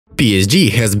PSG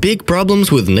has big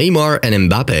problems with Neymar and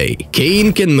Mbappe.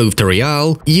 Kane can move to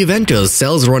Real, Juventus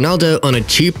sells Ronaldo on a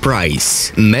cheap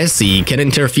price. Messi can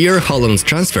interfere Haaland's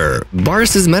transfer.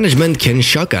 Barca's management can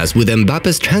shock us with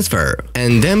Mbappe's transfer.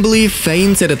 And Dembele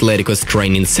faints at Atletico's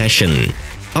training session.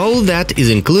 All that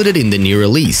is included in the new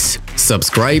release.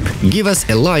 Subscribe, give us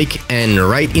a like, and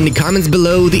write in the comments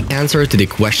below the answer to the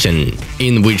question: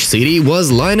 in which city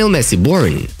was Lionel Messi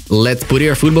born? Let's put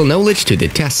your football knowledge to the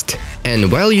test.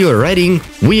 And while you are writing,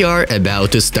 we are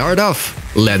about to start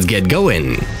off. Let's get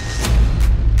going.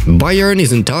 Bayern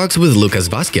is in talks with Lucas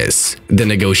Vazquez. The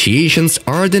negotiations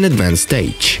are at an advanced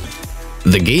stage.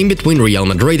 The game between Real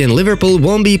Madrid and Liverpool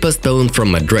won't be postponed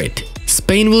from Madrid.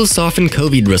 Spain will soften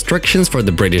COVID restrictions for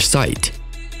the British side.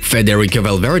 Federico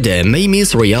Valverde may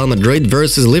miss Real Madrid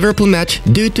vs Liverpool match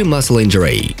due to muscle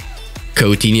injury.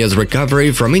 Coutinho's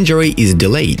recovery from injury is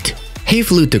delayed. He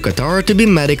flew to Qatar to be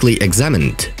medically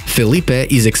examined. Felipe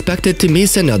is expected to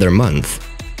miss another month.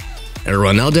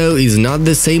 Ronaldo is not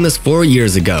the same as 4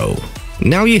 years ago.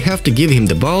 Now you have to give him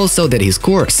the ball so that he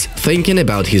scores, thinking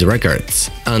about his records,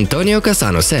 Antonio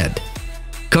Cassano said.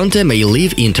 Conte may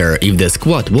leave Inter if the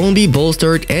squad won't be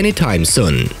bolstered anytime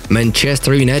soon.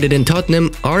 Manchester United and Tottenham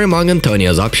are among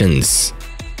Antonio's options.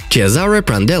 Cesare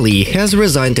Prandelli has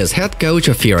resigned as head coach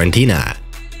of Fiorentina.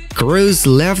 Kroos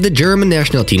left the German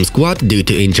national team squad due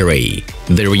to injury.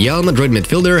 The Real Madrid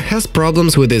midfielder has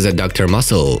problems with his adductor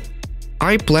muscle.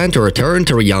 I plan to return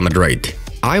to Real Madrid.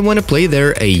 I want to play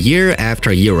there a year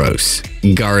after Euros.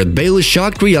 Gareth Bale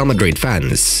shocked Real Madrid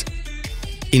fans.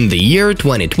 In the year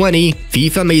 2020,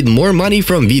 FIFA made more money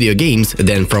from video games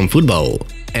than from football.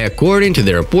 According to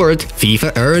the report,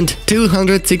 FIFA earned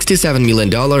 $267 million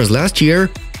last year,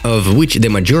 of which the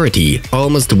majority,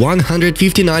 almost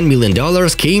 $159 million,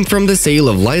 came from the sale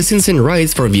of licensing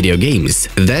rights for video games,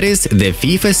 that is, the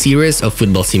FIFA series of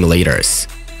football simulators.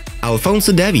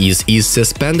 Alphonso Davies is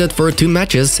suspended for 2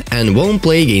 matches and won't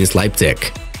play against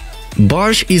Leipzig.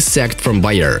 Barsch is sacked from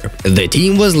Bayer. The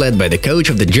team was led by the coach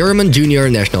of the German junior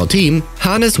national team,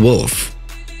 Hannes Wolf.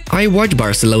 I watch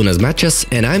Barcelona's matches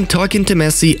and I'm talking to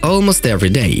Messi almost every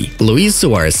day, Luis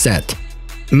Suarez said.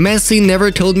 Messi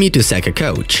never told me to sack a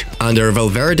coach. Under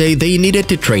Valverde they needed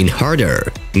to train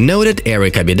harder, noted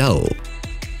Eric Abidal.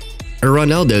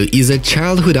 Ronaldo is a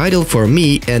childhood idol for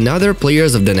me and other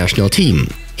players of the national team.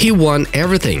 He won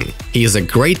everything. He is a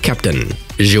great captain,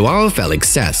 João Felix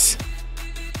says.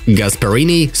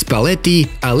 Gasperini, Spalletti,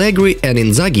 Allegri and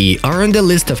Inzaghi are on the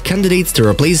list of candidates to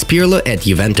replace Pirlo at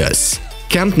Juventus.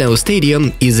 Camp Nou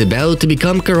stadium is about to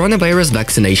become coronavirus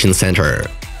vaccination center.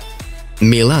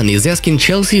 Milan is asking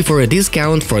Chelsea for a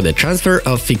discount for the transfer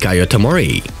of Fikayo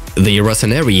Tomori. The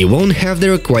Rossoneri won't have the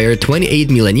required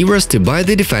 28 million euros to buy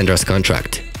the defender's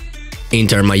contract.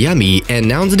 Inter Miami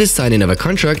announced the signing of a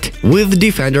contract with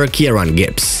defender Kieran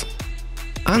Gibbs.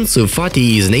 Ansu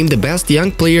Fati is named the best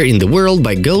young player in the world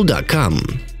by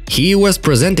Goal.com. He was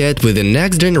presented with the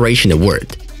Next Generation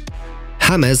Award.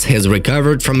 James has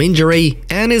recovered from injury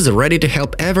and is ready to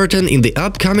help Everton in the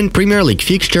upcoming Premier League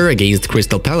fixture against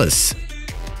Crystal Palace.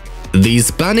 The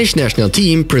Spanish national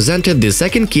team presented the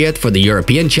second kit for the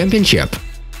European Championship.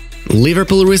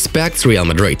 Liverpool respects Real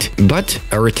Madrid, but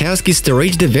our task is to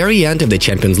reach the very end of the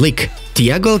Champions League,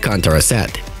 Thiago Alcantara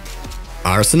said.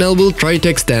 Arsenal will try to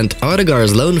extend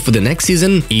Odegaard's loan for the next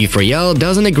season if Real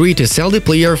doesn't agree to sell the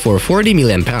player for £40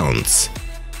 million.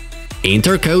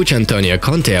 Inter coach Antonio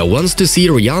Conte wants to see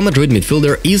Real Madrid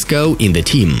midfielder Isco in the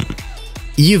team.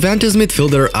 Juventus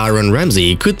midfielder Aaron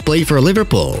Ramsey could play for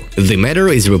Liverpool. The matter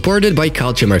is reported by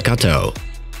Calciomercato.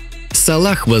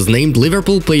 Salah was named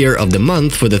Liverpool Player of the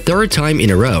Month for the 3rd time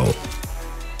in a row.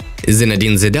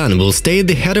 Zinedine Zidane will stay at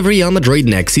the head of Real Madrid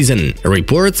next season,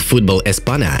 reports Football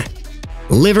Espana.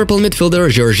 Liverpool midfielder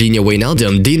Jorginho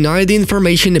Wijnaldum denied the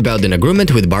information about an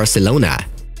agreement with Barcelona.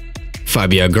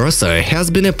 Fabio Grosso has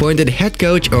been appointed head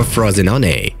coach of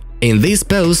Frosinone. In this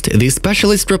post, the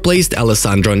specialist replaced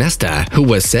Alessandro Nesta, who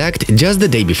was sacked just the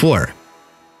day before.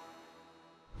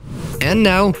 And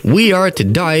now, we are to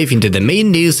dive into the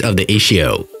main news of the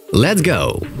issue. Let's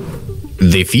go!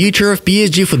 The future of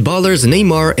PSG footballers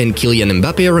Neymar and Kylian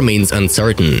Mbappe remains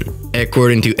uncertain.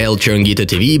 According to El Chiringuito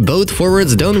TV, both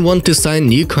forwards don't want to sign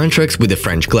new contracts with the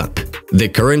French club. The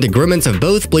current agreements of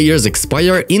both players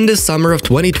expire in the summer of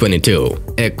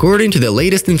 2022. According to the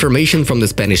latest information from the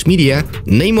Spanish media,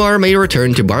 Neymar may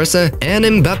return to Barça and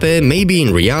Mbappe may be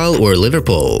in Real or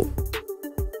Liverpool.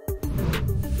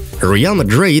 Real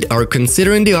Madrid are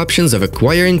considering the options of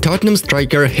acquiring Tottenham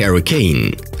striker Harry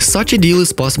Kane. Such a deal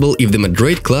is possible if the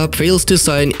Madrid club fails to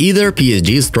sign either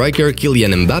PSG striker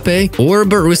Kylian Mbappe or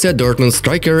Borussia Dortmund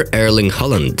striker Erling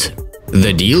Haaland.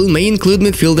 The deal may include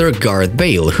midfielder Gareth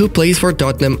Bale, who plays for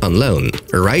Tottenham on loan,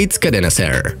 writes Cadena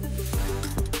SER.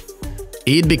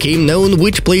 It became known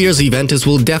which players Juventus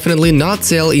will definitely not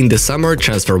sell in the summer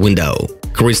transfer window.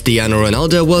 Cristiano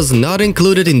Ronaldo was not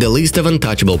included in the list of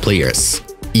untouchable players.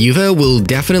 Juve will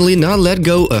definitely not let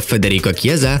go of Federico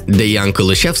Chiesa, Dejan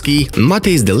Kulusevski,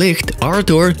 Matthijs de Ligt,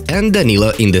 Arthur and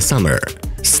Danilo in the summer,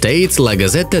 states La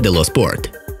Gazzetta dello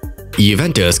Sport.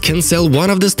 Juventus can sell one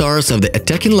of the stars of the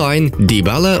attacking line,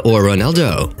 Dybala or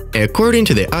Ronaldo. According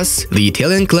to the AS, the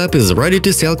Italian club is ready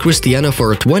to sell Cristiano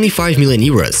for 25 million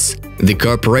euros. The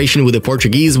cooperation with the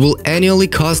Portuguese will annually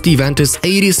cost Juventus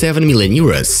 87 million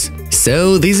euros,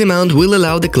 so this amount will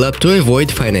allow the club to avoid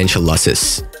financial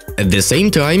losses. At the same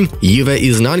time, Juve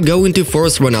is not going to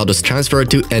force Ronaldo's transfer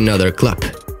to another club.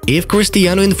 If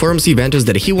Cristiano informs Juventus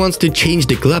that he wants to change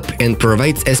the club and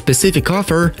provides a specific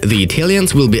offer, the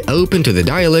Italians will be open to the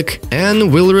dialogue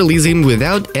and will release him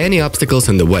without any obstacles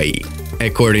in the way.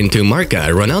 According to Marca,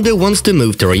 Ronaldo wants to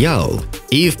move to Real.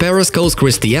 If Paris calls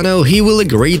Cristiano, he will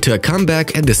agree to a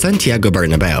comeback at the Santiago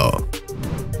Bernabeu.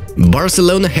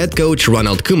 Barcelona head coach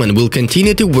Ronald Koeman will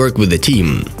continue to work with the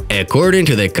team. According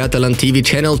to the Catalan TV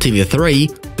channel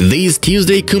TV3, this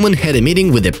Tuesday Koeman had a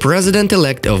meeting with the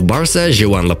president-elect of Barça,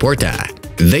 Joan Laporta.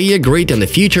 They agreed on the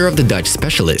future of the Dutch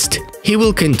specialist. He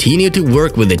will continue to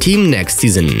work with the team next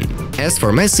season. As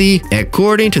for Messi,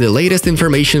 according to the latest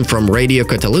information from Radio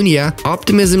Catalunya,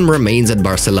 optimism remains at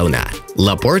Barcelona.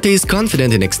 Laporta is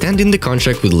confident in extending the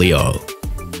contract with Leo.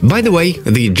 By the way,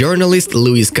 the journalist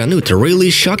Lluis Sanut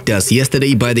really shocked us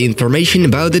yesterday by the information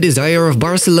about the desire of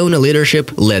Barcelona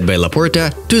leadership, led by Laporta,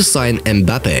 to sign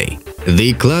Mbappe.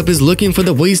 The club is looking for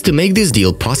the ways to make this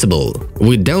deal possible.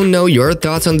 We don't know your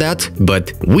thoughts on that,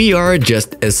 but we are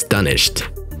just astonished.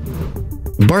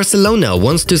 Barcelona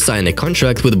wants to sign a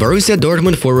contract with Borussia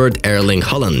Dortmund forward Erling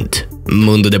Haaland.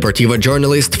 Mundo Deportivo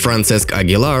journalist Francesc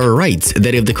Aguilar writes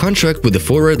that if the contract with the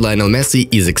forward Lionel Messi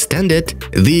is extended,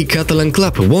 the Catalan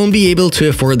club won't be able to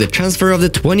afford the transfer of the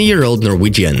 20-year-old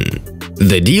Norwegian.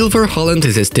 The deal for Haaland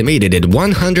is estimated at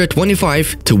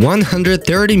 125 to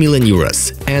 130 million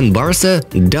euros, and Barca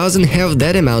doesn't have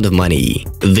that amount of money.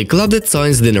 The club that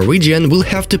signs the Norwegian will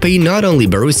have to pay not only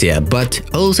Borussia, but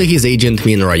also his agent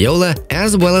Mino Raiola,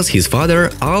 as well as his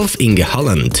father Alf Inge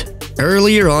Haaland.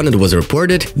 Earlier on, it was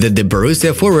reported that the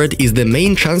Borussia forward is the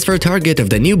main transfer target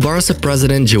of the new Barca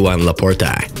president Joan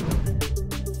Laporta.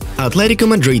 Atletico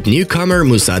Madrid newcomer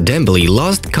Moussa Dembélé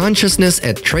lost consciousness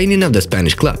at training of the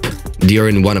Spanish club.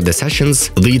 During one of the sessions,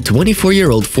 the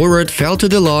 24-year-old forward fell to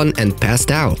the lawn and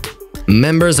passed out.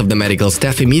 Members of the medical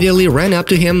staff immediately ran up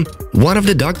to him. One of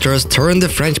the doctors turned the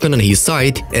Frenchman on his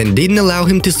side and didn't allow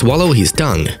him to swallow his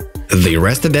tongue. The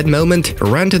rest at that moment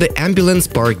ran to the ambulance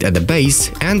parked at the base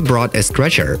and brought a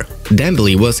stretcher.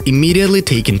 Dembélé was immediately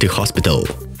taken to hospital.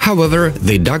 However,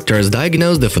 the doctors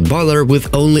diagnosed the footballer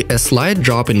with only a slight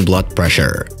drop in blood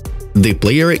pressure. The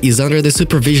player is under the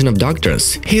supervision of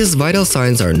doctors. His vital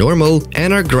signs are normal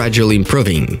and are gradually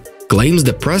improving, claims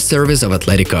the press service of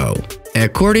Atletico.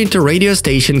 According to radio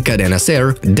station Cadena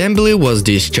SER, Dembélé was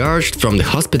discharged from the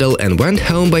hospital and went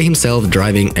home by himself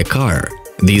driving a car.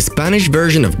 The Spanish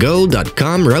version of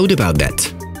Goal.com wrote about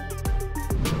that.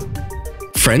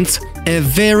 Friends, a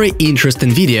very interesting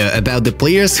video about the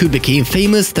players who became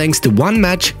famous thanks to one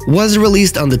match was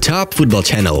released on the top football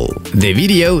channel. The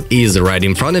video is right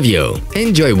in front of you.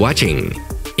 Enjoy watching.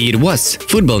 It was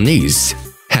Football News.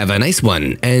 Have a nice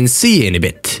one and see you in a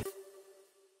bit.